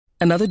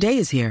Another day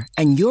is here,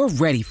 and you're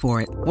ready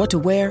for it. What to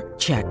wear?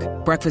 Check.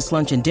 Breakfast,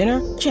 lunch, and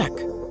dinner? Check.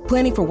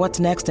 Planning for what's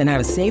next and how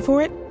to save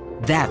for it?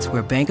 That's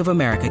where Bank of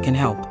America can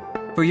help.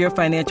 For your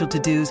financial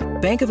to-dos,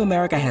 Bank of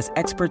America has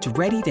experts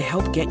ready to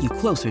help get you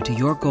closer to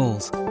your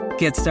goals.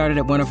 Get started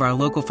at one of our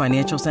local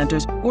financial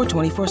centers or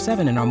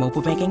 24/7 in our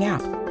mobile banking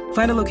app.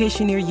 Find a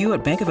location near you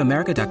at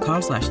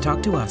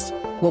bankofamerica.com/talktous.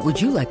 What would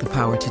you like the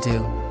power to do?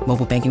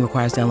 Mobile banking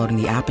requires downloading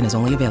the app and is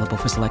only available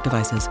for select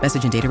devices.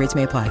 Message and data rates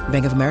may apply.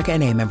 Bank of America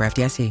N.A., member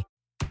FDIC.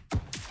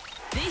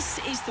 This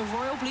is the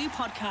Royal Blue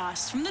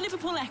Podcast from the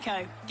Liverpool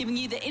Echo, giving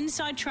you the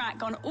inside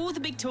track on all the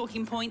big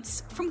talking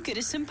points from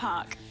Goodison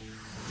Park.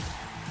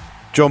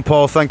 John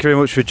Paul, thank you very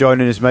much for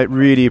joining us, mate.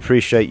 Really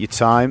appreciate your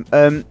time.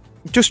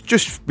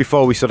 Just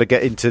before we sort of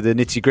get into the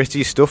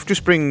nitty-gritty stuff,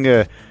 just bring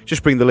the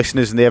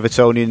listeners and the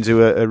Evertonians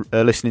who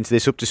are listening to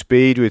this up to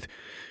speed with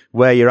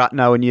where you're at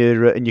now in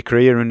your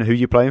career and who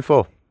you're playing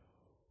for.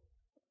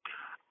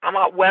 I'm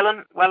at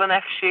Welling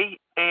FC.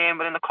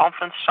 We're in the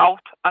Conference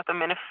South at the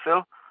minute,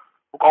 Phil.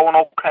 We're going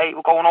okay.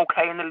 We're going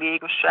okay in the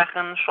league. We're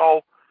second.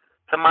 So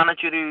the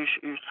manager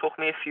who's took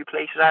me a few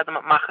places. I had him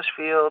at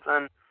Macclesfield,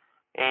 and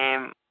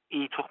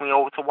he took me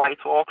over to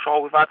Whitehawk.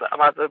 So I've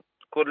had a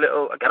good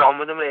little. I get on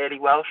with him really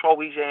well. So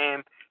he's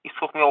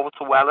took me over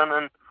to Welling,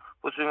 and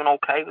we're doing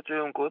okay. We're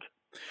doing good.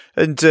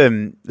 And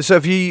so are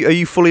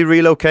you fully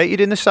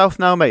relocated in the south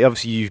now, mate?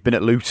 Obviously, you've been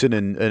at Luton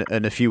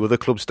and a few other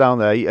clubs down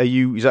there.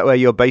 Is that where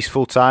you're based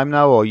full time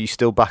now, or are you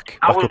still back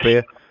up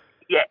here?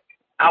 Yeah,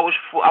 I was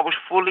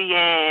fully.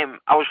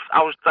 I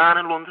was down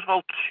in London for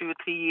about 2 or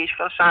 3 years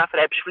for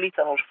Ebbsfleet,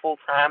 and I was full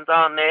time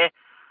down there.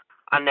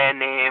 And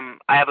then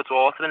I have a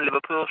daughter in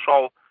Liverpool,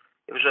 so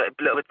it was a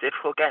little bit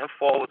difficult getting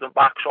forward and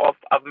back. So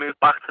I've moved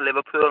back to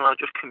Liverpool, and I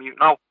just commute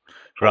now.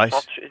 So right,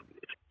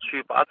 it's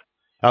too bad.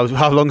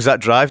 How long's that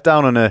drive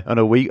down on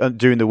a week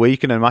during the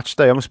week and a match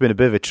day? It must have been a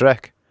bit of a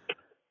trek.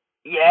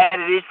 Yeah,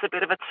 it is a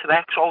bit of a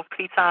trek. So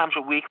 3 times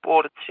a week,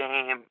 but it's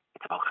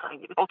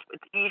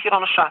easier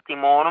on a Saturday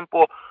morning.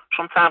 But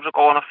sometimes I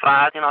go on a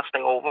Friday and I'll stay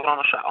over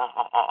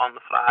on the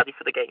Friday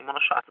for the game on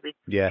a Saturday.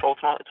 Yeah. So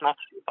it's not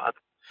too bad.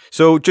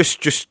 So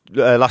just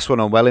last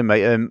one on Welling,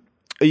 mate.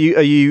 Are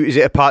you? Is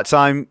it a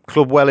part-time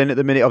club Welling at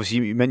the minute?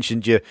 Obviously, you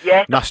mentioned your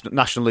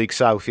National League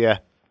South, yeah.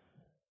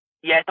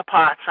 Yeah, the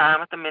part-time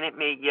at the minute,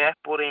 mate. Yeah,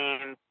 but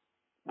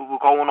we're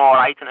going all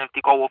right. And if they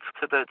go up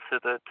to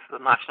the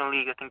National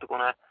League, I think they're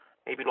gonna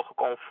maybe look at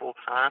going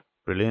full-time.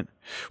 Brilliant.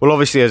 Well,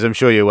 obviously, as I'm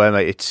sure you're aware,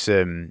 mate, it's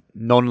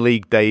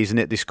non-league day, isn't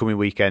it? This coming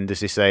weekend, as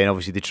they say, and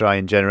obviously they try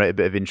and generate a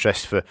bit of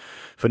interest for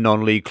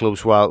non-league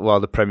clubs while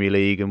the Premier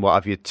League and what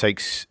have you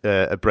takes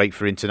a break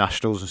for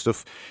internationals and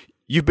stuff.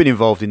 You've been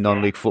involved in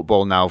non-league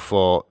football now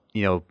for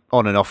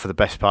on and off for the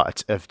best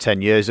part of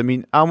 10 years. I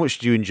mean, how much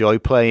do you enjoy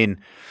playing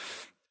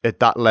at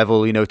that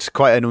level? It's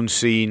quite an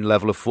unseen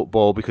level of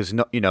football because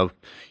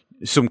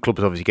some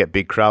clubs obviously get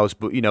big crowds,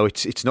 but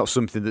it's not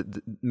something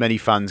that many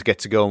fans get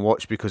to go and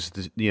watch because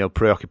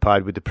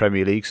preoccupied with the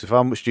Premier League. So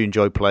how much do you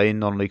enjoy playing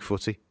non-league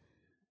footy?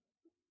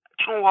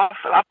 Do you know what?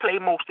 I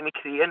played most of my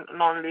career in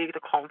non-league,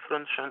 the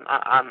conference, and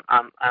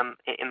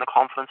in the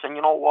conference. And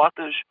you know what?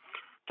 There's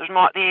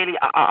not really.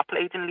 I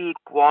played in League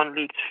One,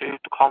 League Two,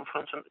 the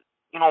conference, and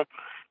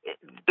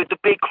the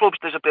big clubs.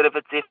 There's a bit of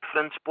a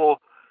difference, but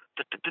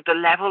the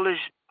level is.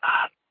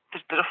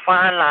 There's a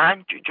fine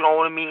line, do you know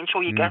what I mean? So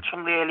you get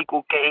some really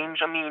good games.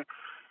 I mean,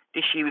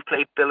 this year we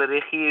played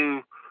Billericay,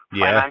 who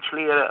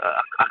financially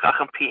are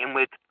competing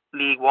with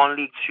League One,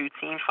 League Two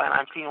teams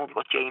financially. They've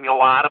got Jamie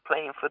O'Hara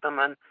playing for them,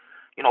 and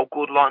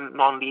good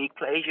non-league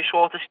players. You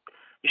sort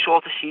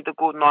of see the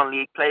good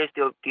non-league players.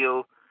 They'll they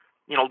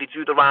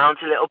do the rounds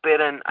a little bit,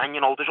 and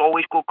there's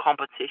always good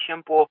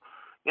competition. But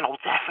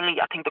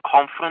definitely, I think the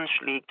Conference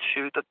League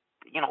Two, that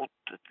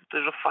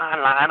there's a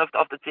fine line of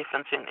the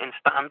difference in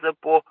standard,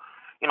 but.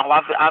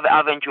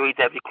 I've enjoyed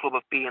every club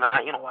I've been at.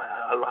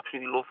 I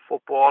absolutely love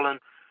football,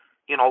 and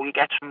you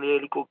get some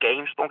really good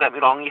games. Don't get me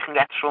wrong, you can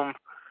get some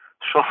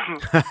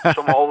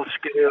old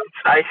school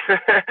type,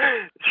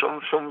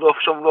 some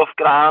rough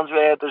grounds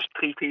where there's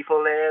 3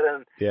 people there,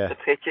 and the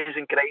pitch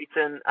isn't great,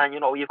 and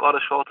you've got to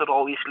sort of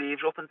roll your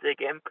sleeves up and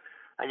dig in,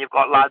 and you've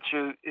got lads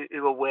who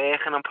are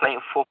working and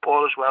playing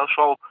football as well.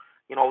 So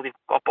they've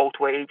got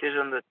both wages,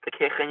 and they're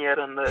kicking you,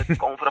 and they're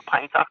going for a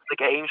pint after the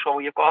game. So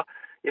you've got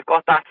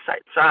that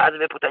side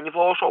of it, but then you've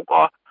also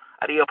got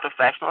a real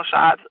professional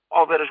side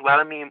of it as well.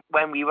 I mean,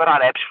 when we were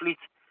at Ebbsfleet,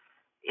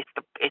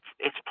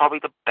 it's probably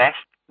the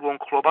best run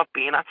club I've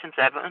been at since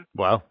Everton.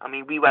 Wow! I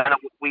mean, we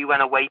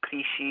went away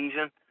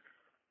pre-season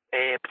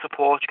to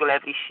Portugal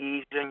every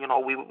season.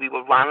 We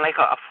were ran like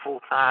a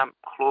full-time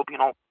club.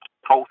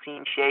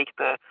 Protein shake,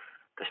 the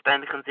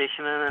strength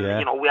conditioning,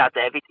 and we had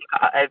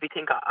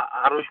everything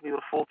at us. We were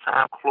a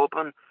full-time club,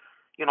 and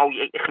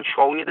it can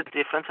show you the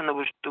difference. And there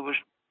was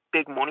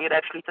big money at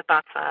Ebbsfleet at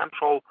that time,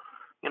 so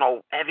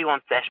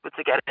everyone's desperate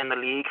to get in the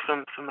league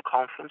from the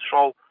conference.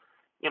 So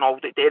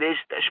there is,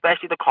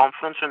 especially the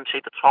conference, and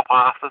say the top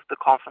half of the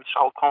Conference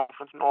South,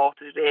 Conference North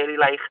is really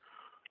like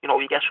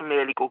you get some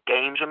really good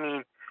games. I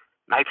mean,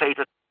 I played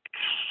at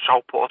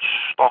Southport,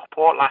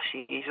 Stockport last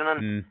season,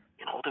 and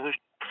there was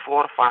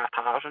 4,000 or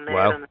 5,000 there,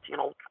 wow. and it's,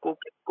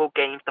 good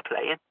games to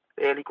play in,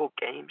 really good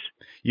games.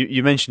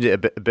 You mentioned it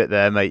a bit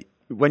there, mate.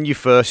 When you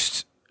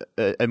first,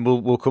 and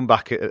we'll come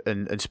back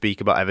and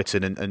speak about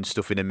Everton and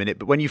stuff in a minute,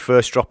 but when you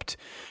first dropped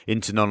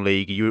into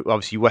non-league, you were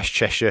obviously West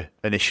Cheshire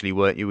initially,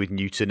 weren't you, with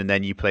Newton, and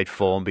then you played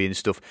Formby and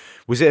stuff.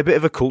 Was it a bit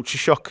of a culture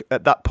shock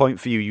at that point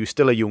for you? You were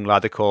still a young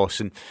lad, of course,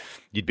 and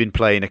you'd been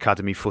playing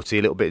academy footy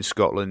a little bit in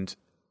Scotland.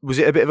 Was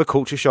it a bit of a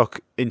culture shock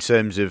in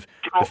terms of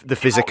the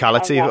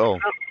physicality of it all?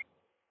 Do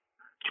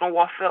you know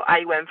what, Phil?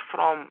 I went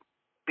from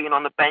being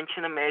on the bench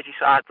in the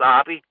Merseyside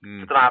derby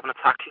to driving a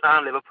taxi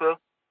down Liverpool.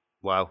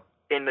 Wow.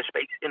 In the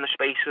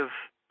space of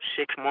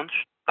 6 months.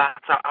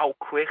 That's how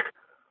quick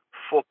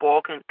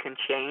football can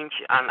change.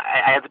 And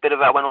I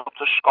went up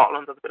to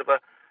Scotland,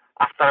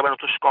 after I went up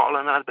to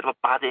Scotland, I had a bit of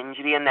a bad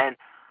injury, and then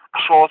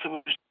I sort of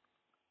was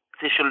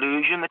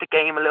disillusioned with the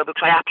game a little bit,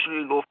 because I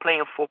absolutely love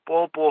playing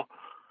football, but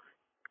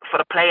for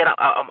a player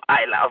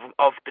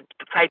of the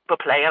type of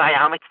player I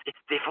am, it's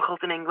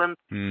difficult in England,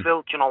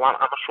 Phil. I'm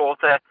a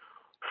sort of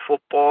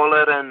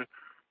footballer, and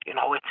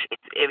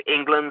it's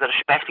England,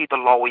 especially the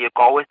lower you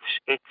go, it's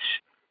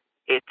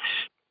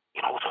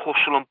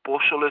hustle and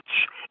bustle.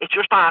 It's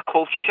just our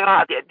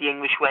culture, the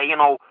English way.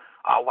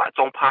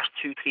 Don't pass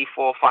 2, 3,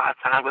 4, 5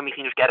 times when we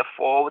can just get it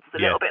forward. It's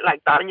a little bit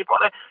like that, and you've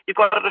got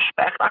to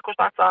respect that, because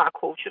that's our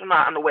culture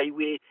and the way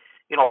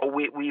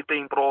we've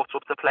been brought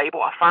up to play. But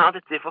I found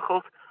it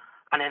difficult,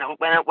 and then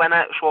when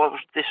I sort of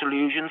was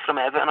disillusioned from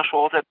Everton, I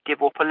sort of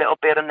give up a little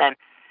bit, and then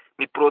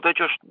my brother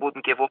just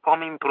wouldn't give up on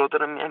me. My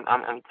brother and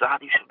my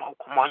dad, he said, "No,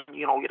 come on,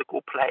 you're a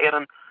good player."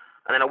 And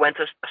then I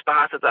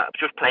started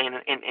just playing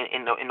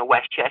in the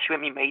West Cheshire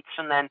with my mates,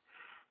 and then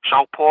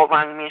Southport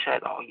rang me and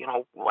said,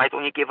 why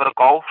don't you give it a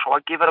go? So I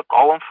give it a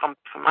go, and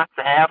from that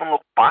day, I haven't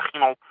looked back.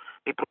 My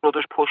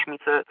brothers pushed me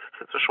to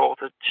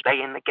sort of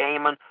stay in the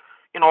game, and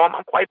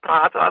I'm quite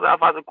proud.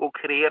 I've had a good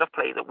career. I've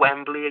played at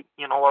Wembley.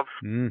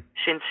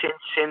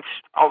 Since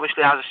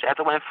obviously, as I said,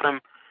 I went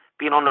from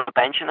being on the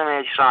bench in the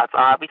Merseyside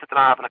derby to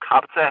driving a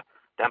cab to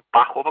then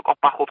back up. I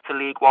got back up to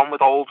League One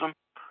with Oldham.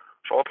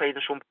 So I played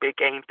in some big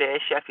games there,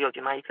 Sheffield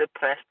United,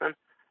 Preston,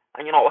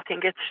 and I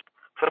think it's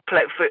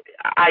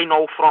I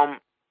know from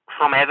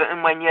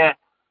Everton, when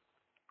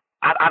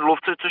I'd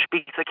love to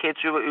speak to kids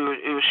who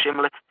are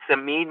similar to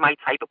me, my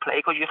type of play,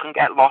 because you can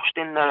get lost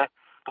in the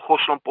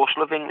hustle and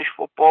bustle of English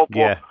football.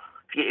 But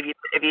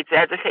if you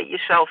dedicate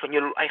yourself, and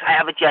I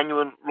have a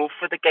genuine love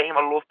for the game,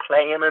 I love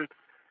playing, and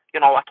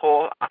I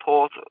thought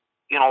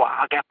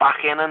I'll get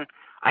back in, and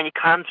you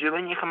can do it,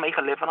 and you can make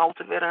a living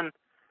out of it, and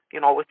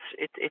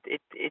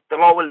it's the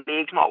lower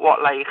league's not what,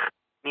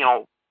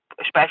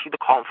 especially the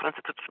conference,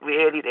 it's a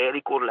really,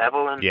 really good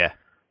level, and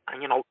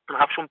can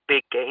have some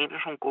big games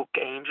and some good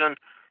games, and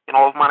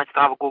I've managed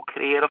to have a good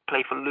career. I've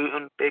played for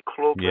Luton, big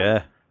club,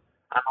 and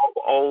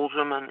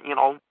Oldham, and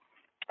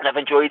I've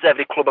enjoyed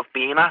every club I've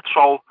been at.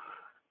 So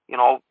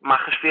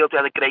Macclesfield, we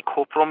had a great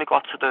cup run. We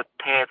got to the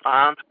third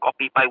round, got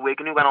beat by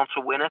Wigan, who went on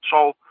to win it.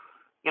 So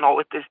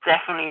there's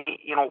definitely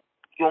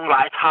young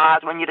lads. It's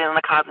hard when you're in an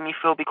academy,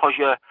 Phil, because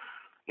I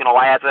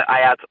had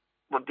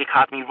the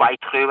academy right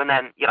through, and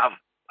then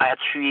I had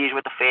 2 years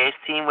with the first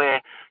team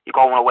where you're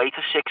going away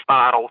to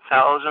 6-star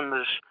hotels,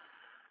 and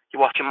you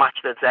watch a match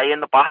of the day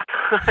in the back,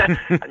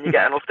 and you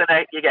get enough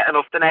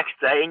the next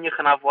day, and you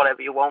can have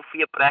whatever you want for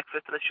your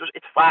breakfast, and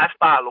it's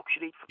 5-star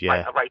luxury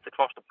right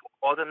across the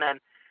board. And then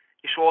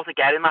you sort of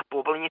get in that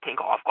bubble, and you think,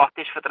 I've got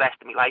this for the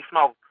rest of my life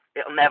now.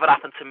 It'll never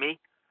happen to me.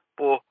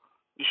 But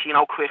you see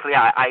how quickly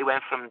I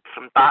went from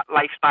that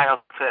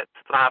lifestyle to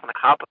driving a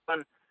cab,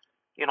 and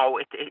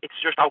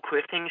it's just how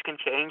quick things can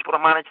change. But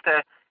I managed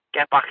to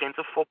get back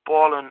into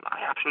football, and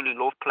I absolutely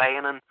love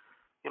playing, and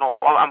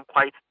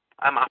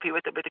I'm happy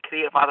with the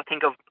career I've had. I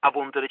think I've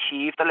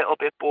underachieved a little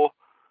bit, but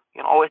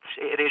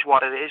it is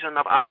what it is, and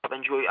I've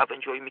enjoyed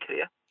my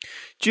career.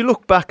 Do you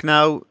look back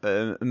now,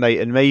 mate,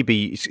 and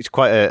maybe it's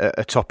quite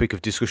a topic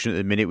of discussion at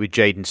the minute with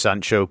Jadon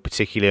Sancho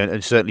particularly,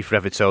 and certainly for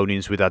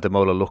Evertonians with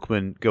Ademola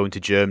Lookman going to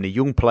Germany.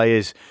 Young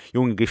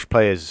English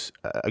players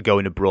are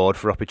going abroad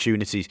for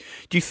opportunities.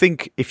 Do you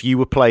think if you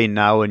were playing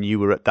now and you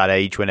were at that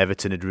age when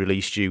Everton had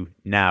released you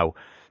now,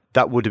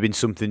 that would have been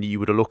something that you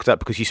would have looked at,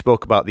 because you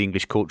spoke about the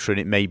English culture and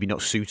it maybe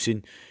not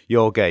suiting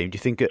your game? Do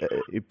you think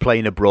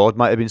playing abroad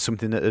might have been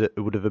something that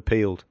would have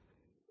appealed?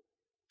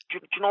 Do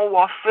you know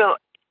what, Phil?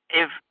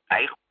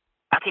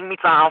 I think my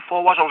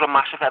downfall was I was a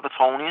massive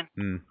Evertonian.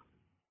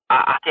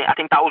 I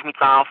think that was my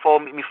downfall.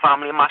 My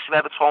family are massive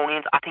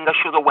Evertonians. I think I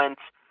should have went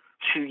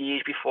 2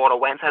 years before I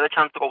went. I had a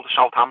chance to go to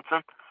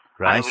Southampton.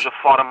 Right. And it was a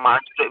foreign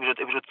manager.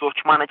 It was a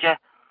Dutch manager,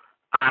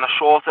 and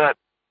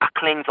I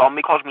clinged on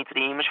because my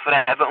dream was for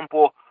Everton,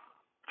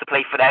 to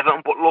play for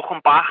Everton. But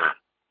looking back,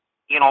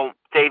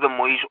 David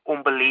Moyes,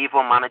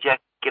 unbelievable manager,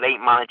 great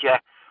manager.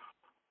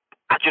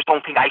 I just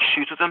don't think I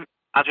suited him.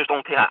 I just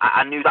don't think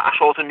I knew that. I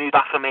sort of knew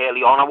that from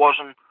early on. I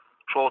wasn't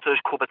sort of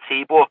his cup of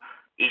tea, but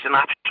he's an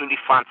absolutely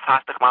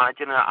fantastic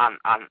manager, and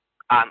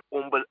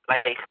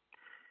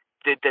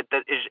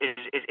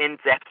his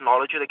in-depth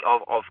knowledge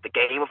of the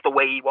game, of the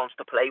way he wants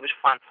to play, was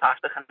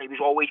fantastic, and he was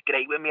always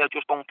great with me. I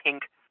just don't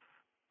think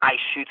I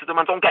suited him.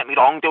 And don't get me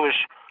wrong, there was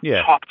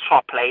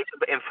top players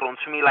in front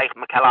of me, like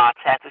Mikel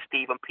Arteta,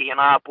 Steven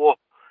Pienaar, but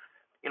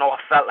I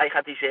felt like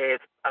I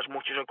deserved as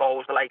much as a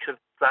goal as the likes of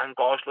Dan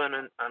Gosling,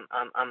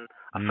 and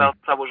I felt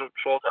I was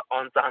sort of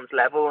on Dan's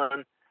level,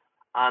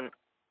 and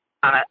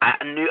I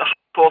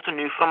sort of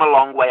knew from a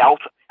long way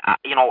out,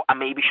 I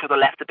maybe should have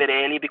left a bit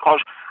early, because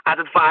I'd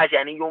advise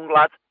any young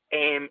lad,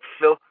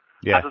 Phil,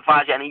 I'd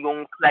advise any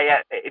young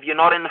player, if you're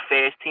not in the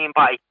first team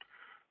by,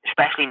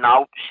 especially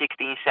now,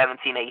 16,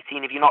 17,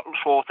 18, if you're not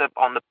sort of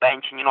on the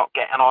bench and you're not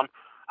getting on,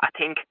 I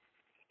think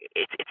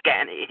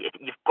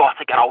you've got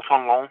to get out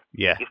on loan.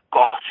 Yeah. You've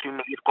got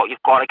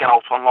to get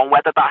out on loan,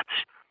 whether that's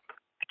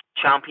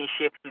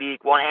Championship,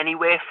 League One,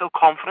 anywhere, Phil,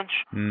 conference.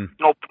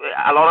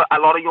 A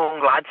lot of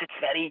young lads, it's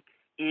very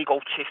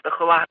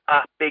egotistical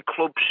at big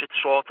clubs.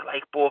 It's sort of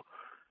like, but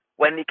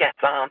when they get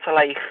down to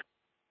like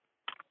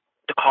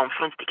the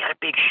conference, they get a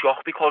big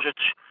shock, because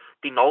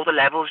they know the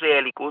level's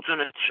really good,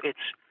 and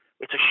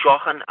it's a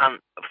shock. And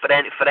for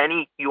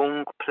any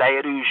young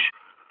player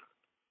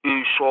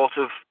who's sort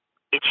of,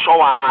 it's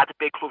so hard at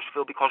big clubs,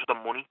 Phil, because of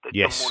the money, the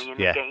money in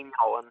the game,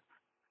 and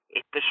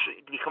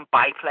you can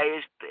buy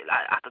players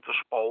at the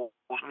disposal,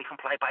 and you can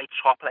buy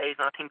top players,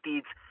 and I think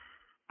these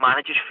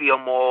managers feel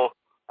more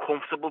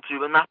comfortable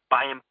doing that,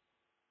 buying,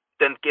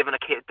 than giving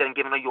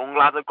a young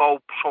lad a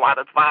go. So I'd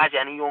advise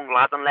any young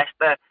lad, unless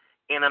they're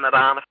in and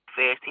around the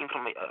first team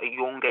from a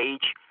young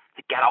age,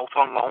 to get out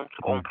on loan,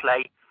 to go and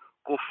play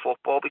good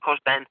football, because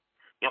then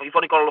you've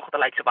only got to look at the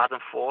likes of Adam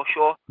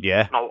Forshaw.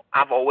 Yeah.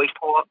 I've always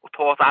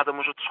thought Adam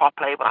was a top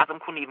player, but Adam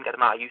couldn't even get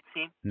an RU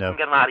team. No.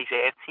 Couldn't get an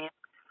reserve team.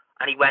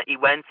 And he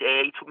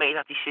made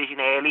that decision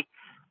early,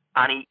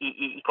 and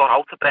he got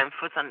out to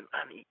Brentford, and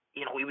he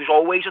was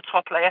always a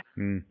top player.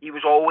 He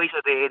was always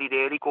a really,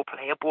 really good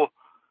player, but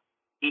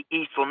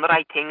he's done the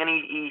right thing, and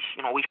he's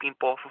been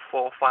bought for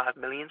 4 or 5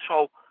 million.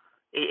 So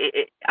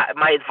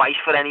my advice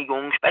for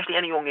especially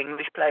any young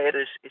English player,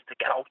 is to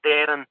get out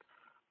there and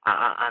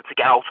to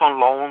get out on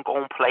loan and go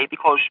and play,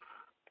 because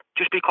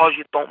just because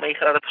you don't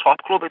make it at a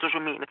top club, it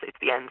doesn't mean it's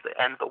the end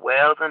of the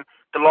world. And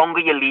the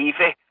longer you leave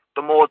it,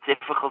 the more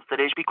difficult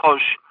it is,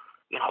 because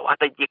at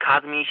the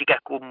academies you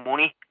get good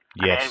money.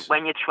 Yes. And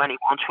when you're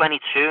 21,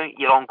 22,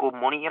 you're on good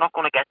money. You're not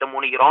going to get the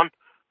money you're on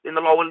in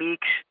the lower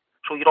leagues.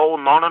 So you're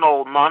holding on,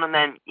 and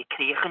then your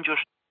career can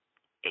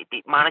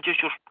the managers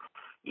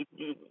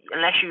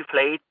unless you've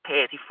played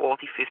 30,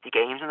 40, 50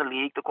 games in the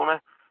league, they're gonna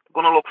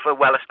look for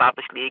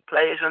well-established league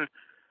players, and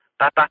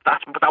that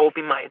would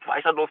be my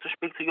advice. I'd love to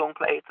speak to young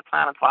players to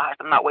try and advise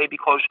them that way,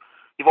 because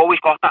you've always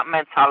got that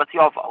mentality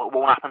of, it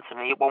won't happen to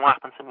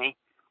me,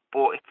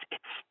 but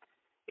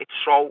it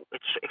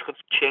could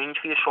change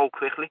for you so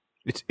quickly.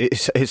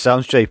 It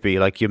sounds, JP,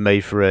 like you're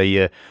made for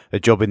a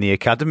job in the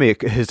academy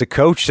as a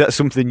coach. That's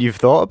something you've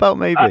thought about,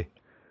 maybe?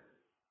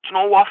 Do you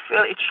know what,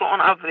 Phil? It's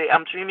something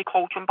I'm doing my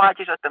coaching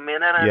badges at the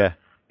minute, and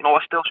I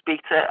still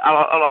speak to a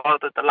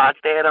lot of the lads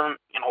there, and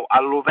I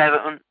love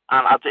Everton,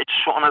 and it's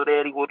something I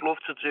really would love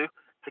to do,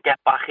 to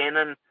get back in.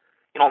 And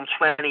I'm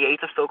 28,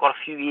 I've still got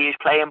a few years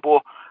playing,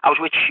 but I was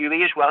with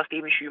Shuey as well,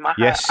 Stephen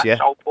Schumacher, at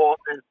Southport,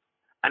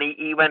 and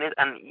he went in,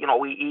 and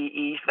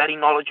he's very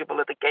knowledgeable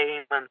of the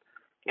game, and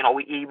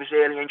he was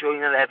really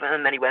enjoying it, Everton,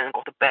 and then he went and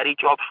got the Bury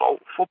job. So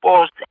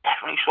football is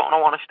definitely something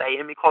I want to stay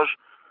in, because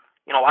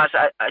as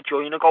a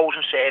joiner goes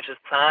and serves his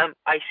time,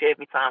 I serve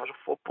my time as a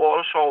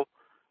footballer. So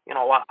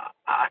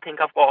I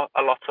think I've got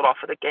a lot to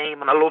offer the game,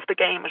 and I love the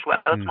game as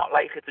well. It's not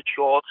like it's a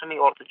chore to me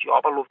or it's a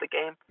job. I love the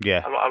game.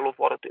 Yeah, I love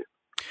what I do.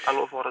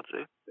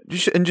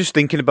 Just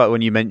thinking about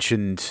when you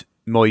mentioned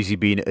Moisey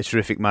being a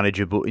terrific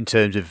manager, but in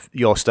terms of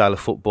your style of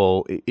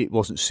football, it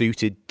wasn't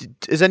suited.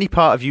 Has any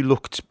part of you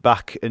looked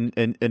back and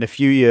in a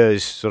few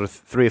years, sort of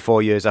 3 or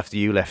 4 years after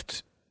you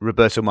left,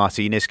 Roberto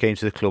Martinez came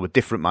to the club, a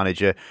different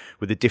manager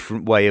with a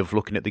different way of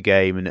looking at the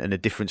game and a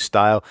different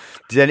style?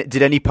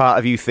 Did any part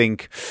of you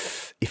think,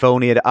 if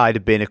only I'd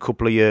have been a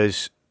couple of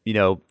years,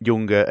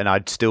 younger, and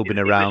I'd still been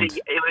around?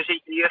 It was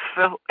a year,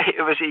 Phil.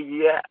 It was a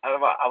year.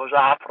 I was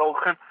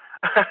heartbroken.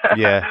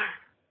 Yeah.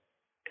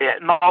 Yeah.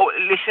 No,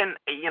 listen.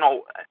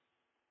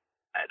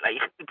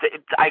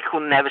 I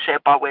could never say a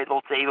bad word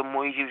about David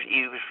Moyes.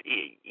 He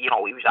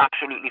was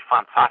absolutely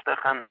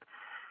fantastic,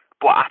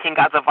 but I think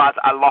I'd have had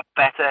a lot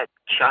better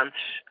chance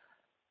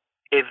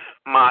if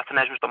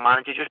Martinez was the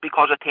manager, just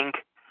because I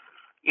think,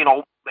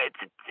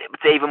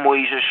 David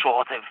Moyes is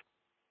sort of,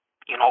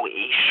 he's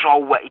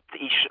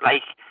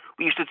like,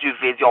 we used to do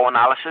video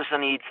analysis,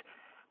 and he'd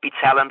be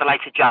telling the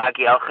likes of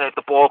Jagielka, if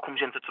the ball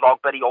comes into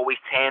Drogba, he always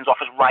turns off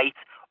his right,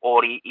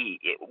 or he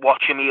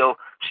watch him, he'll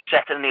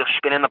set it and he'll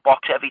spin in the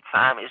box every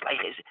time. It's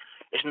like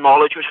his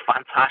knowledge was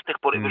fantastic,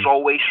 but it was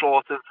always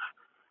sort of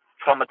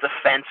from a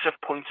defensive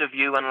point of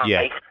view, and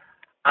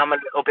I'm a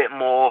little bit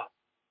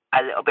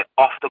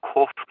off the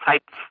cuff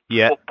type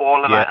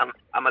footballer, and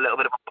I'm a little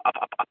bit of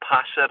a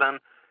passer, and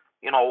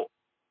it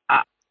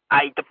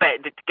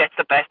gets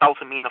the best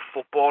out of me in a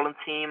footballing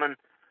team, and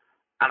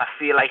I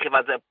feel like if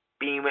I'd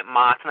been with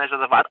Martinez as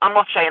I've had. I'm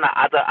not saying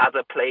I'd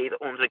have played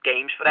 100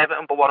 games for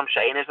Everton, but what I'm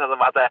saying is that I've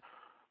had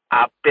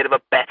a bit of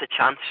a better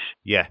chance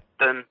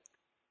than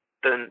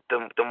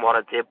what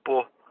I did.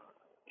 But,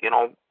 you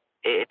know,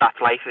 that's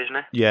life, isn't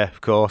it? Yeah,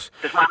 of course.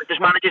 There's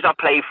managers I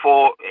play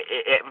for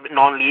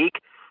non-league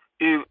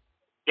who,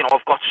 you know,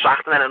 have got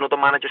sacked, and then another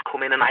manager's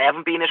come in and I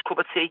haven't been his cup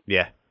of tea.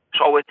 Yeah.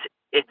 So it's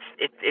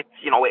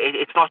you know,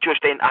 it's not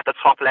just at the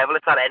top level,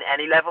 it's at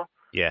any level.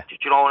 Yeah. Do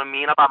you know what I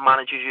mean? I've had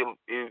managers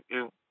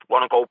who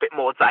want to go a bit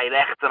more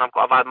direct, and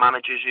I've had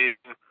managers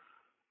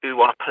who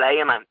want to play,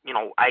 and you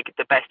know,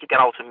 the best you get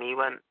out of me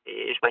when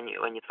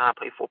you try to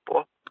play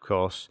football. Of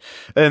course.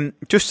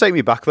 Just take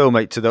me back though,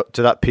 mate, to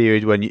that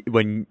period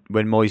when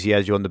Moisey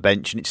had you on the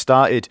bench, and it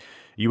started.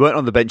 You weren't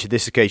on the bench at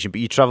this occasion, but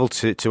you travelled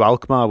to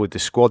Alkmaar with the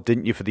squad,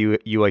 didn't you, for the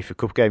UEFA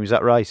Cup game? Is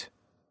that right?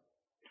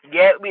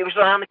 Yeah, it was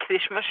around the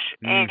Christmas.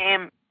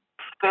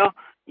 Phil.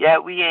 Yeah,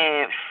 we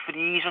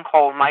freezing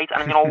cold night,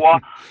 and you know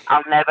what?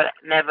 I'll never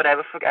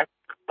ever forget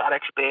that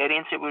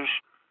experience. It was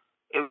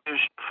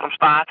from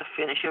start to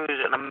finish. It was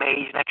an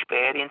amazing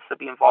experience to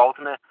be involved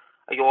in a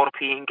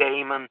European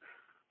game, and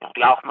you know,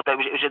 the Alkmaar.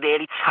 It was a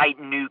really tight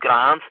new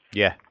ground.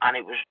 Yeah, and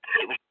it was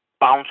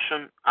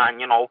bouncing,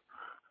 and you know,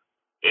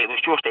 it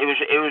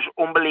was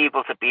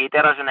unbelievable to be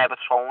there as an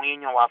Evertonian.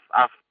 You know,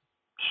 I've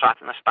sat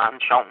in the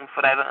stand shouting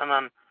for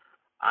Everton,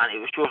 and it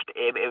was just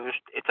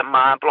it's a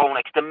mind-blowing,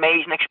 it's an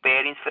amazing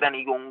experience for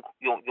any young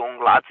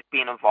lads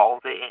being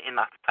involved in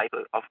that type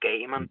of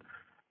game. And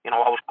you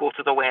know, I was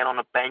gutted away on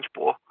the bench,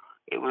 but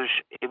it was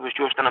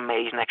just an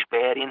amazing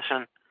experience.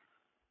 And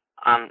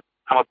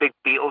I'm a big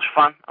Beatles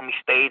fan, and we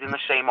stayed in the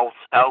same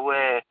hotel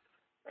where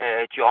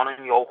John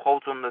and Yoko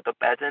done the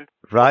bedding.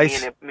 Right.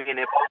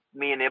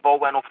 Me and Ibo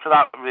went up to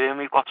that room.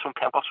 I've got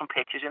some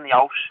pictures in the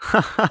house.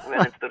 We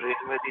went into the room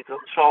where they done.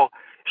 So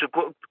it's a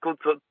good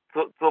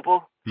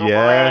double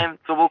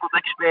good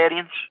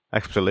experience.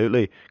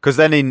 Absolutely. Because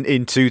then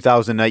in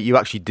 2008, you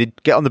actually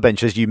did get on the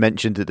bench, as you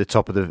mentioned at the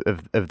top of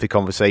the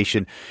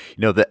conversation.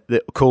 You know, that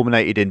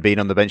culminated in being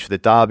on the bench for the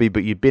derby,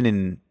 but you'd been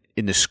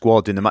in the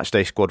squad, in the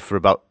matchday squad, for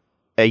about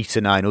 8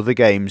 or 9 other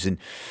games. And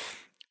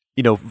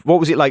you know, what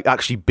was it like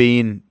actually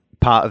being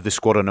part of the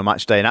squad on a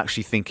match day and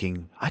actually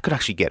thinking, I could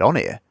actually get on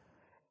here?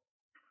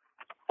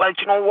 Well,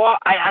 do you know what?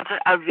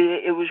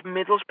 It was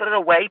Middlesbrough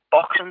away,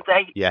 Boxing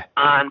Day. Yeah.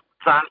 And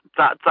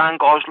Dan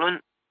Gosling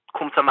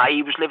come to me.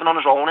 He was living on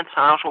his own in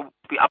town, so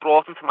I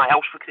brought him to my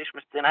house for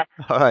Christmas dinner.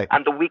 All right.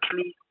 And the weeks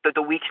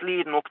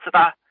leading up to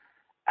that,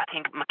 I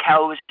think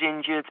Mikel was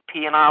injured,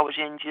 Pienaar was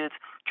injured,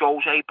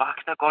 Jose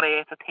Baxter got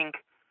hurt, I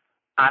think.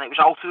 And it was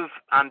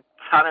and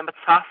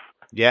Taff.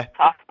 Yeah.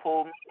 Taff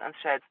pulled me and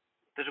said,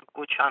 "There's a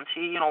good chance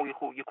here. You know, you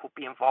could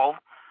be involved."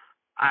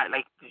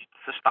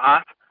 To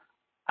start,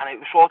 and it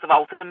was sort of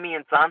out of me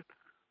and Dan,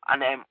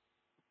 and then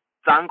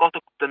Dan got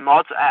the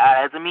nod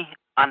ahead of me,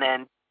 and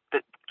then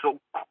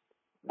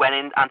went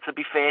in. And to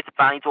be fair to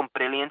Dan, he done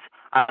brilliant.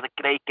 Had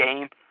a great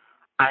game,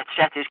 and it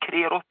set his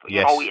career up.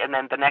 Yes. You know, and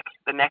then the next.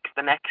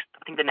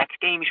 I think the next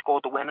game he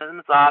scored the winner in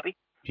the derby.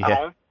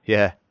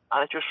 Yeah.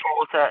 And it's just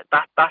sort of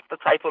that's the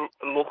type of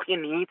luck you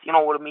need, you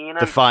know what I mean?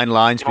 The fine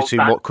lines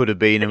between what could have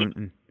been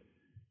and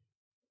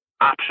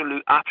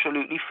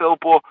absolutely, Phil.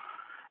 But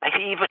like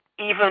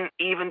even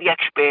the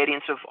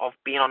experience of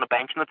being on the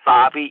bench in the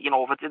derby, you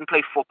know, if I didn't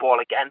play football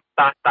again,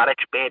 that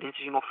experience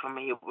is enough for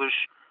me. It was,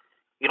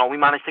 you know, we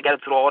managed to get a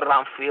draw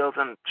around field,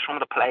 and some of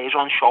the players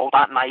on show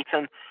that night,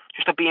 and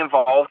just to be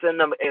involved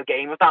in a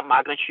game of that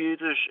magnitude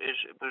was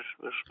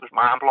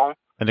mind blowing.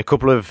 And a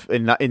couple of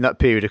in that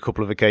period, a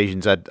couple of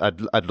occasions,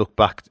 I'd look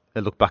back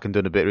and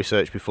done a bit of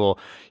research before.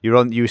 You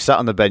were sat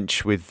on the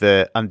bench with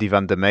Andy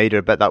van der Meijden.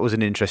 I bet that was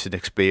an interesting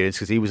experience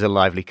because he was a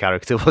lively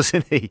character,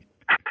 wasn't he?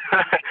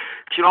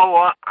 Do you know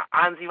what,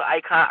 Andy?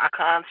 I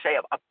can't say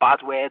a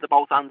bad word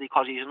about Andy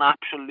because he's an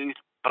absolute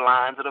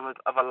blinder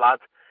of a lad.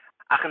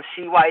 I can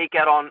see why he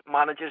get on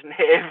managers'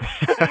 nerves,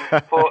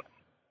 but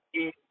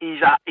he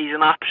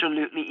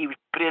was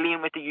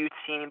brilliant with the youth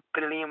team,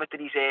 brilliant with the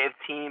reserve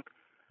team.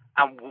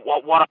 And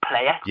what a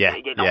player! Yeah,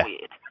 you know,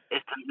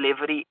 his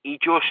delivery. He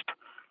just,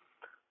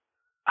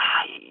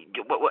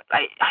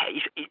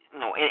 you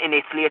know, in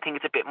Italy, I think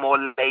it's a bit more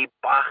laid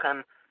back,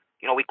 and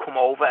you know, we come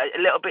over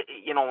a little bit.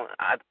 You know,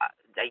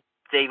 like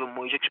David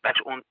Moyes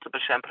expects 100%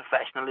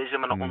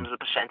 professionalism and 100%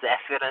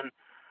 effort, and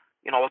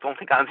you know, I don't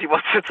think Andy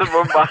wants to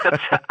run back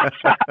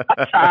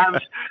at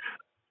times.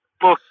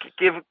 But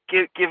give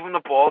him the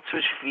ball to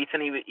his feet,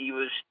 and he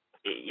was,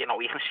 you know,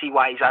 you can see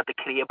why he's had the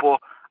career, but.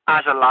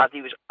 As a lad,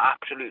 he was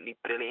absolutely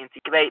brilliant.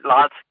 Great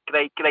lad,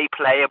 great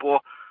player,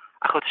 but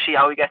I could see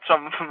how he gets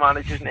on for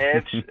managers'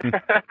 nerves.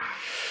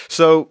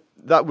 So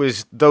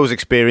those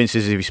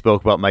experiences, as we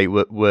spoke about, mate,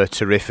 were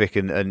terrific,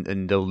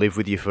 and they'll live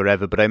with you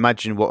forever. But I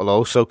imagine what will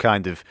also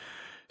kind of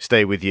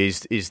stay with you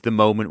is the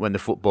moment when the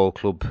football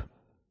club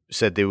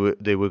said they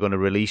were going to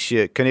release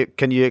you.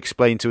 Can you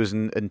explain to us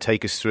and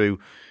take us through?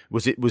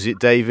 Was it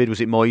David?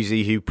 Was it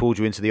Moisey who pulled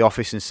you into the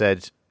office and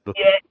said, "Look"?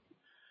 Yeah.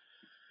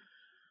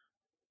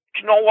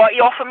 You know what he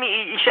offered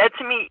me? He said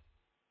to me,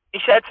 he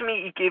said to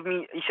me,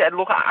 he said,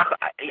 look,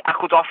 I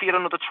could offer you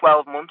another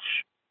 12 months.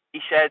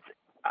 He said,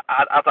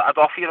 I'd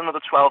offer you another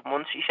 12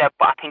 months. He said,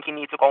 but I think you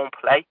need to go and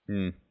play.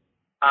 Mm.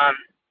 And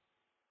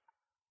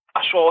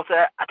I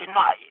didn't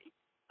know.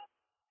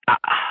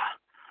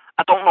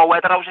 I don't know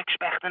whether I was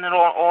expecting it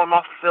or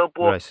not, Phil.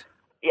 But right.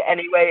 Yeah,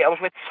 anyway, I was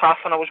with Taff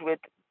and I was with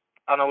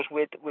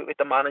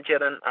the manager,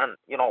 and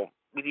you know,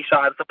 we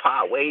decided to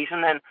part ways.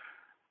 And then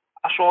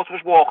I sort of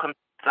was walking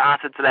down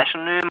to the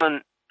dressing room,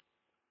 and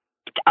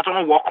I don't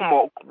know what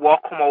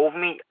come over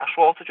me. I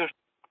sort of just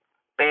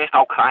burst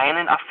out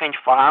crying at Finch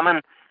Farm,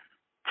 and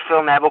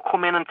Phil Neville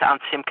come in and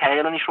Tim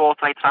Cahill, and he sort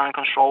of like try and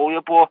console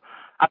you. But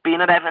I've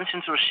been at Everton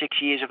since I was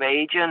 6 years of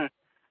age, and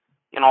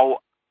you know,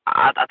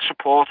 I'd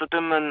supported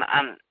them,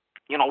 and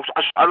you know,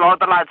 a lot of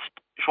the lads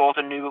sort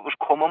of knew it was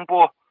coming,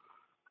 but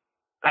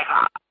like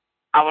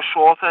I was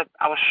so,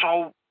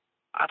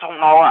 I don't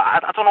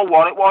know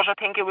what it was. I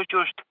think it was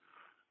just,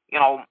 you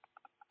know,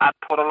 I'd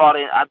put a lot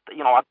in.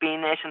 I'd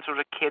been there since I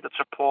was a kid. I'd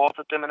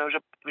supported them, and it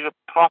was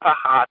a proper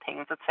hard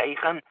thing to take.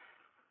 And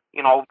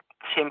you know,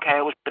 Tim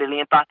Cahill was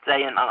brilliant that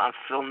day, and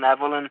Phil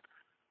Neville, and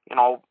you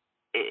know,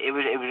 it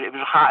was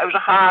a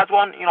hard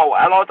one. You know,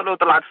 a lot of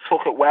the lads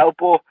took it well,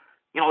 but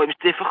you know, it was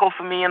difficult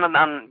for me, and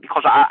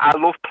because I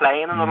love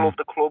playing and I love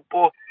the club,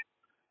 but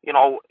you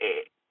know,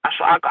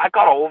 I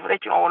got over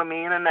it. You know what I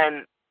mean? And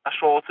then I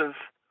sort of.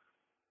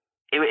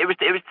 It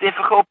was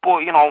difficult, but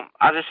you know,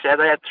 as I said,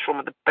 I had some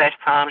of the best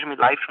times in my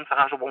life.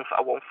 Sometimes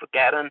I won't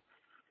forget, and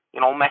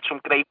you know, met some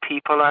great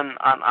people and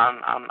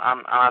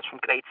had some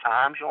great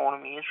times. You know what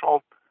I mean?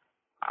 So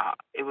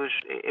it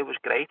was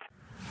great.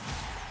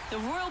 The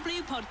Royal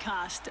Blue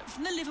Podcast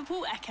from the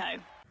Liverpool Echo.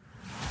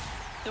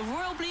 The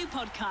Royal Blue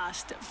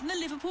Podcast from the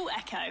Liverpool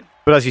Echo.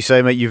 But as you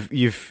say, mate,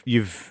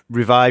 you've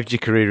revived your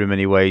career in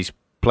many ways,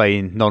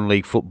 playing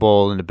non-league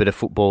football and a bit of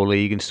football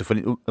league and stuff.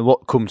 And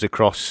what comes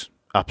across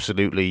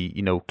absolutely,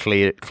 you know,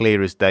 clear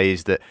as day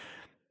is that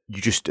you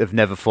just have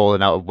never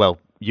fallen out of. Well,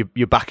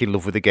 you're back in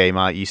love with the game,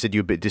 aren't you? You said you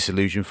were a bit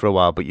disillusioned for a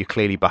while, but you're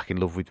clearly back in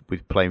love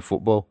with playing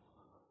football.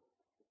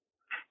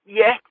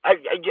 Yeah,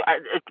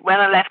 when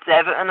I left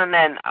Everton, and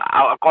then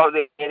I got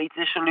really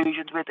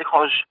disillusioned with it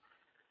because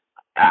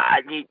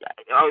it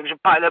was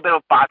a little bit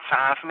of a bad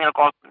time for me. I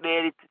got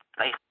really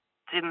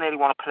didn't really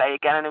want to play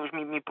again, and it was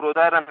my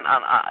brother, and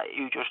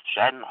who just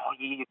said, "Oh,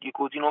 you're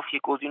good enough.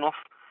 You're good enough."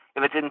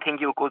 If I didn't think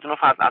you were good enough,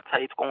 I'd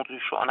tell you to go and do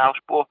something else.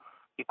 But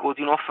you're good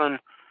enough, and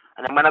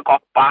then when I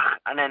got back,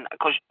 and then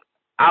because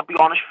I'll be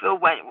honest, Phil,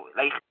 when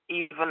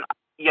even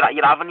you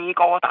have an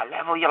ego at that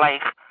level, you're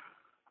like,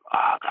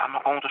 oh, I'm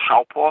not going to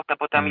Southport.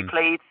 But then we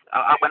played.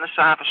 I went and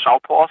signed for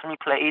Southport, and we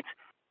played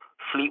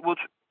Fleetwood.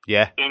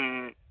 Yeah.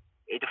 In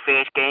the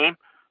first game,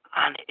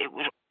 and it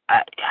was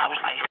I was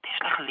like, this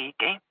is like a league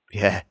game.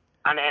 Yeah.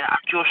 And then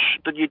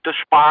the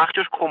spark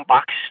just come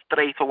back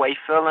straight away,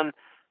 Phil, and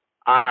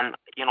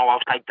you know, I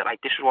was like,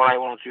 this is what I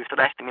want to do for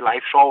the rest of my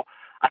life. So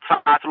I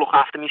tried to look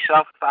after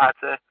myself, tried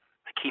to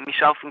keep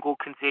myself in good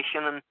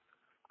condition, and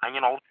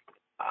you know,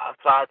 I've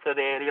tried to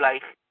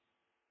really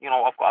you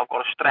know, I've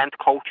got a strength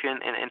coach in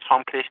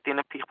Tom Christie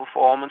at Peak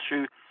Performance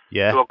who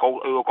will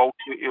go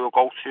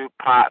to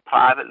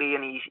privately,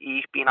 and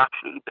he's been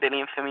absolutely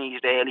brilliant for me.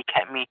 He's really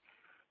kept me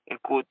in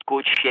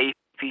good shape.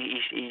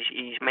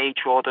 He's made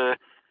sure the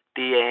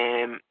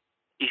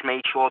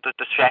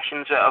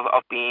sessions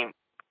of being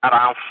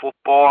around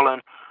football,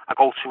 and I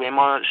go to him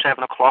at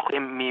 7 o'clock.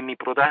 Me and my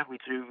brother, we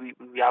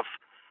have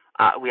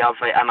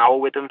an hour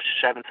with him,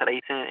 7 to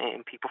 8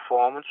 in Peak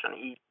Performance, and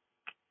he's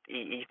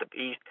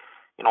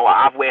you know,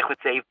 I've worked with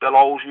Dave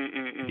Billows, who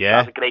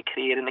has a great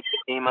career in the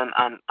game,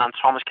 and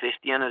Thomas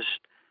Christian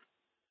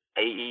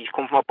he's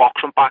come from a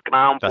boxing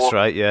background. That's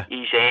right, yeah.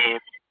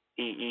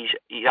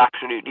 He's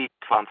absolutely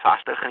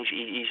fantastic, and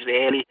he's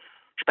really.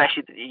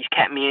 Especially, he's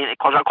kept me in it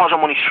because I'm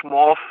only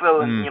small,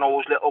 Phil, and you know,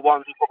 those little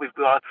ones, we've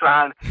got to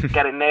try and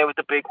get in there with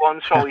the big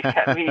ones. So he's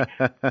kept me,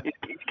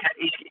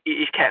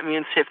 he's kept me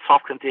in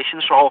tip-top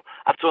condition. So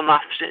I've done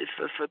that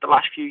for the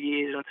last few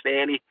years, and it's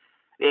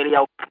really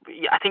helped.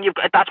 I think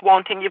that's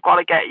one thing you've got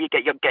to get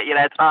your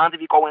head around.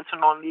 If you go into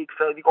non-league,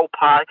 Phil, if you go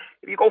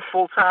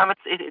full time,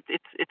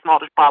 it's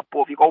not as bad.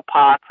 But if you go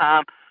part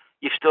time,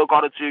 you've still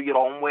got to do your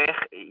own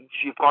work.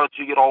 You've got to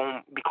do your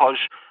own, because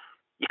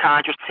you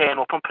can't just turn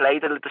up and play.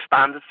 The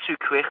standard's too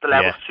quick, the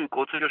level's too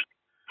good to just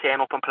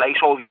turn up and play.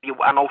 So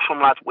I know some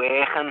lads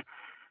working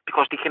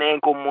because they can earn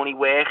good money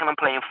working and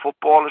playing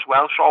football as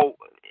well. So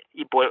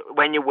but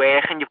when you're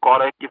working, you've got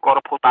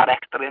to put that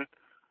extra in.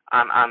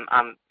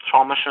 And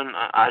Thomas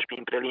has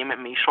been brilliant with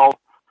me. So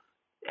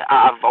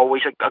I've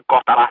always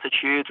got that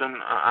attitude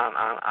and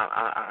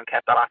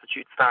kept that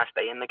attitude to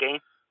stay in the game.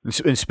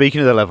 And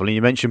speaking of the level, and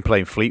you mentioned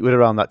playing Fleetwood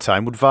around that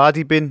time, would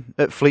Vardy been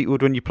at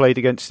Fleetwood when you played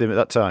against him at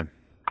that time?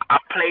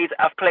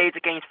 I've played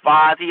against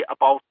Vardy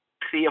about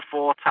 3 or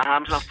 4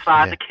 times. I've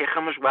tried to kick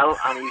him as well,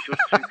 and he's just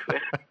too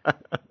quick.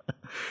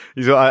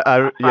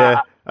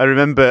 I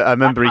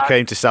remember he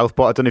came to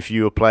Southport. I don't know if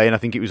you were playing. I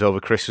think it was over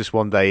Christmas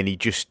one day, and he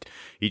just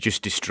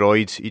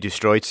destroyed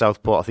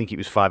Southport. I think it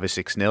was 5 or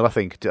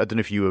 6-0. I don't know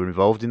if you were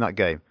involved in that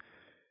game.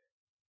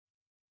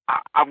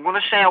 I'm going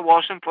to say I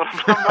wasn't, but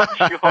I'm not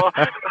sure.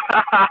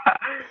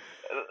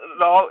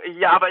 No,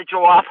 yeah, but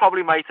Joe, I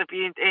probably might have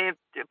been.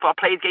 But I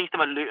played against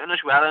him at Luton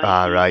as well,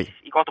 and Right.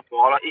 he got the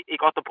ball. He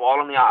got the ball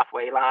on the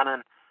halfway line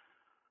and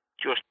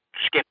just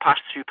skip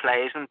past two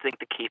players and think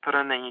the keeper,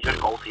 and then you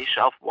just go to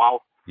yourself,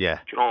 wow. Yeah.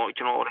 Do you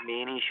know what I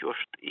mean? He's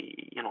just,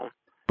 you know.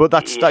 But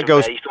that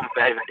goes. He's done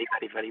very, very,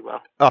 very, very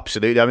well.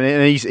 Absolutely. I mean,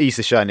 and he's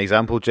the shining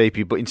example,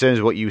 JP. But in terms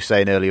of what you were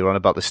saying earlier on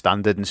about the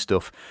standard and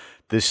stuff,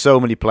 there's so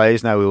many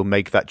players now who will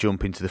make that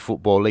jump into the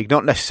Football League.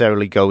 Not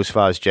necessarily go as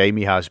far as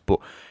Jamie has, but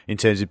in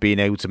terms of being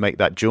able to make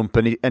that jump.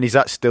 And is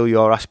that still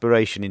your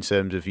aspiration in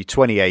terms of you're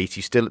 28,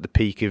 you're still at the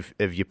peak of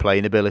your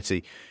playing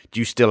ability? Do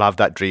you still have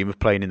that dream of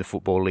playing in the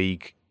Football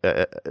League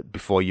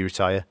before you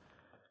retire?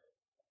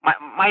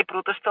 My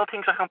brother still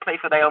thinks I can play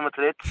for Real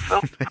Madrid.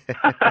 So.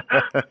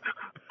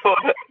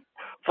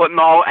 But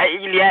no,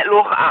 yeah.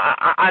 Look,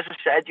 as I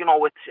said, you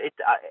know,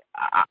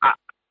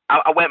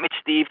 I went with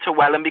Steve to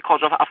Welling because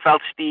I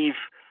felt Steve.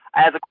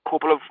 I had a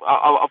couple of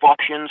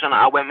options, and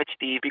I went with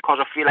Steve because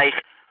I feel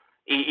like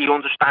he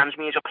understands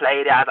me as a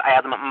player. I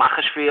had him at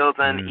Macclesfield,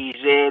 and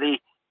he's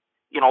really,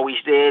 you know, he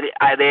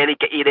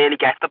really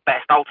gets the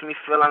best out of me,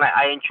 Phil, and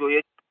I enjoy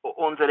it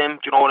under him.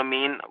 Do you know what I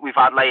mean? We've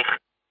had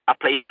I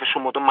played for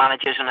some other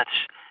managers, and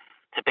it's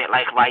a bit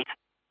like, right,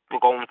 we're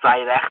going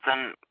direct,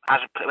 and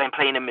when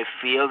playing in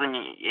midfield, and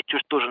it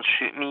just doesn't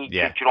suit me.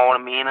 Yeah. Do you know what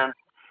I mean? And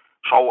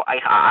so I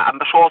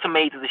sort of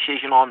made the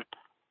decision on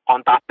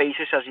that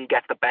basis as he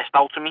gets the best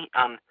out of me.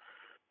 And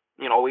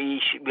you know,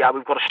 we've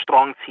got a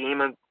strong team,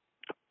 and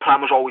the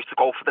plan was always to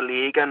go for the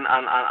league and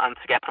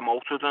to get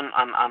promoted. And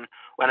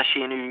when I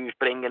seen who he was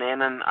bringing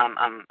in, and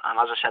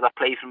as I said, I've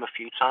played for him a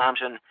few times,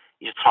 and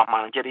he's a top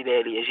manager. He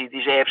really is. He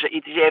deserves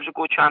a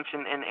good chance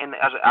in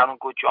as a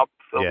good job,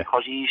 Phil,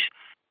 because he's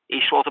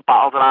sort of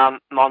battled around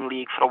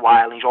non-league for a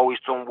while, and he's always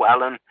done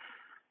well, and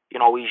you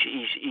know, he's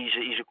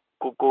a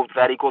good,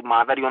 very good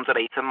man, very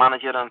underrated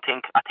manager, and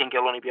I think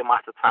it'll only be a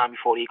matter of time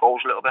before he goes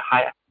a little bit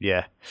higher.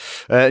 Yeah.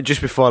 Just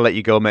before I let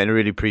you go, mate, and I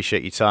really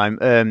appreciate your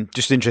time,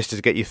 just interested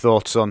to get your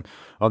thoughts on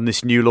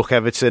this new look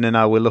Everton and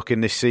how we're looking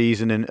this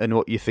season, and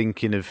what you're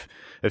thinking of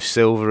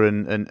Silva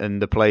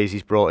and the players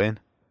he's brought in.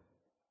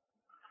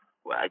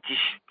 Well,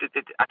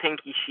 I think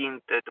you've seen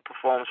the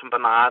performance from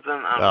Bernard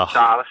and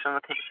Charlison.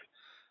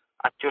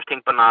 I just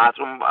think Bernard's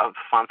a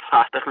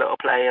fantastic little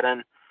player,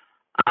 and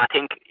I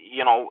think,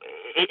 you know,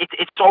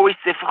 it's always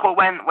difficult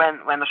when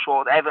the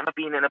sort of Everton have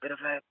been in a bit of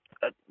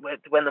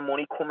when the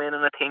money come in,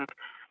 and I think,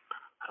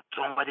 I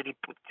don't know whether did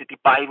he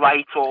buy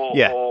right or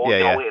you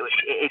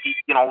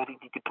know,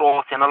 they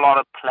brought in a lot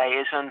of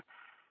players, and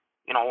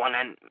you know, and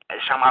then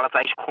Sam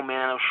Allardyce come in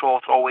and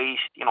sort of always,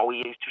 you know,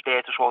 he's just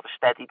there to sort of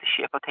steady the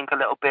ship, I think, a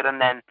little bit, and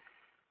then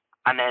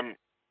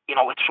you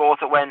know, it's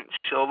sort of when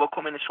Silva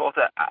come in, it's sort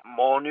of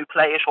more new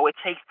players, so it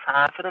takes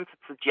time for them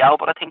to gel.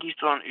 But I think he's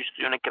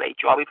doing a great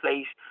job.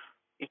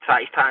 He's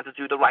trying to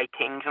do the right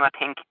things, and I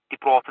think he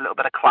brought a little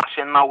bit of class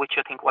in now, which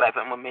I think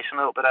Everton were missing, a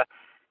little bit of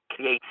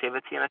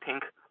creativity, and I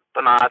think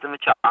Bernard and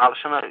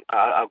Richarlison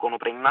are going to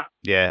bring that.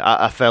 Yeah,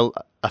 I felt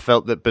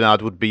that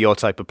Bernard would be your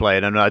type of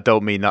player, and I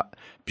don't mean that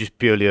just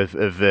purely of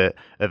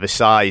a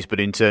size, but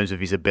in terms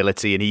of his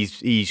ability, and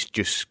he's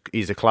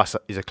a class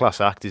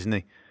act, isn't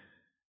he?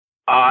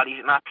 He's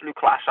an absolute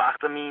class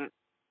act. I mean,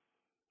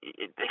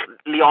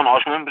 Leon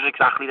Osman was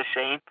exactly the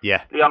same.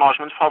 Yeah. Leon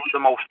Osman's probably the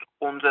most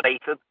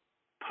underrated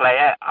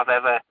player I've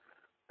ever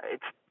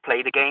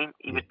played a game.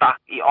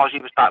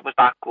 Ozzy was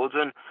that good,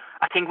 and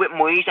I think with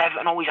Moyes,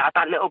 everyone always had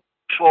that little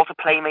sort of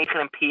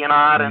playmaker in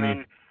PNR, and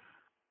then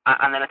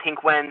I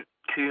think when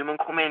Koeman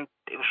come in,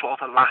 it was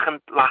sort of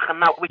lacking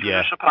that, which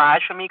was a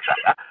surprise for me,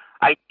 because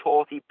I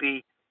thought he'd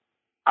be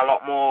a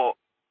lot more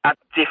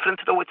different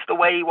to the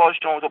way he was.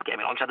 Don't get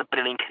me wrong, he's had a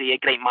brilliant career,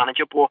 great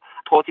manager, but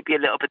I thought he'd be a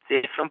little bit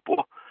different.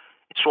 But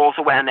it's sort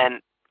of when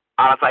then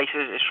Allardyce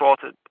is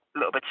sort of a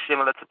little bit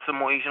similar to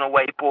Moyes in a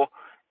way, but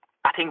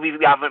I think we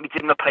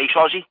didn't replace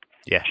Ozzy.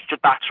 Yeah.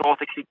 Just that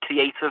sort of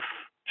creative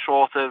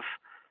sort of,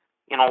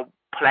 you know,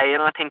 player,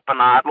 and I think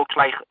Bernard looks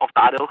like of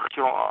that ilk,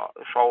 you know.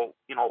 So,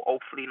 you know,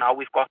 hopefully now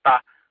we've got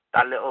that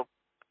little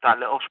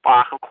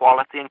sparkle,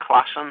 quality and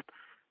class, and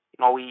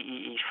you know,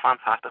 he's a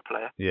fantastic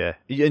player. Yeah,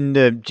 and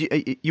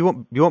you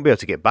won't be able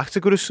to get back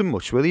to Goodison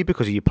much, will you?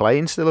 Because of you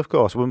playing still, of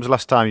course. When was the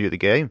last time you were at the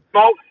game?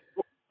 No,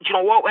 do you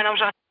know what? When I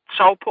was at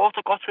Southport,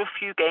 I got to a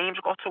few games.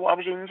 I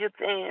was injured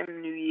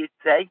New Year's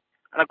Day,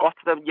 and I got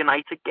to the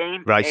United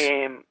game. Right.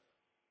 And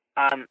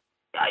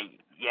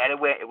it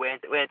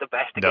weren't the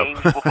best of games,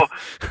 but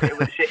it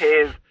was.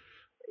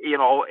 You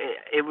know,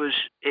 it was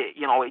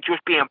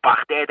just being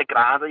back there, the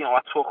ground. You know,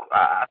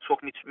 I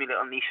took me to my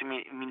little niece and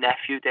my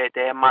nephew.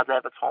 They're mad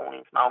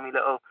Evertonians now. My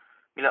little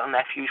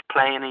nephew's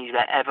playing, and he's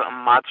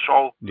Everton mad.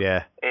 So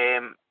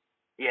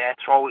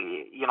So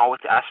you know,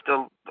 I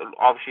still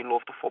obviously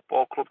love the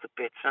football club to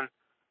bits, and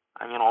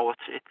you know,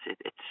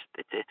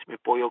 it's my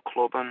boy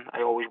club, and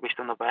I always wish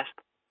them the best.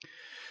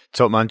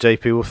 Top man,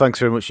 JP. Well, thanks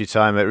very much for your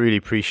time. I really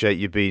appreciate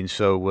you being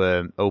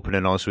so open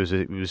and honest.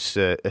 It was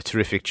a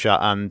terrific chat,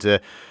 and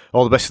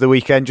all the best of the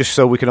weekend. Just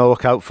so we can all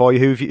look out for you.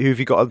 Who have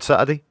you got on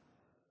Saturday?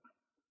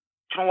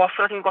 Do you know what?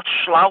 I think we've got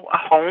Slough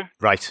at home.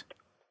 Right.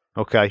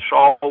 Okay.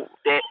 So we're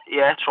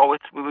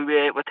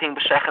team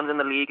second in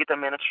the league at the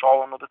minute.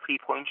 So another 3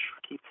 points,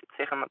 keep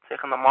ticking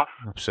them off.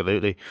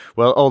 Absolutely.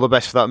 Well, all the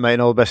best for that, mate,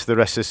 and all the best for the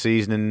rest of the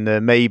season.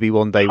 And maybe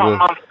one day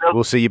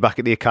we'll see you back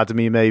at the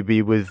academy,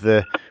 maybe with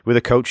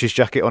a coach's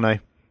jacket on, eh?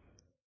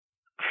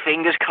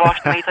 Fingers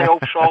crossed, mate. I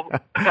hope so.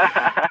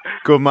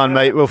 Good man,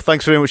 mate. Well,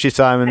 thanks very much for your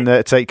time,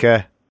 and take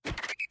care.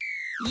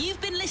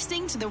 You've been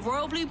listening to the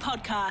Royal Blue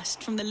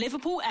Podcast from the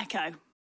Liverpool Echo.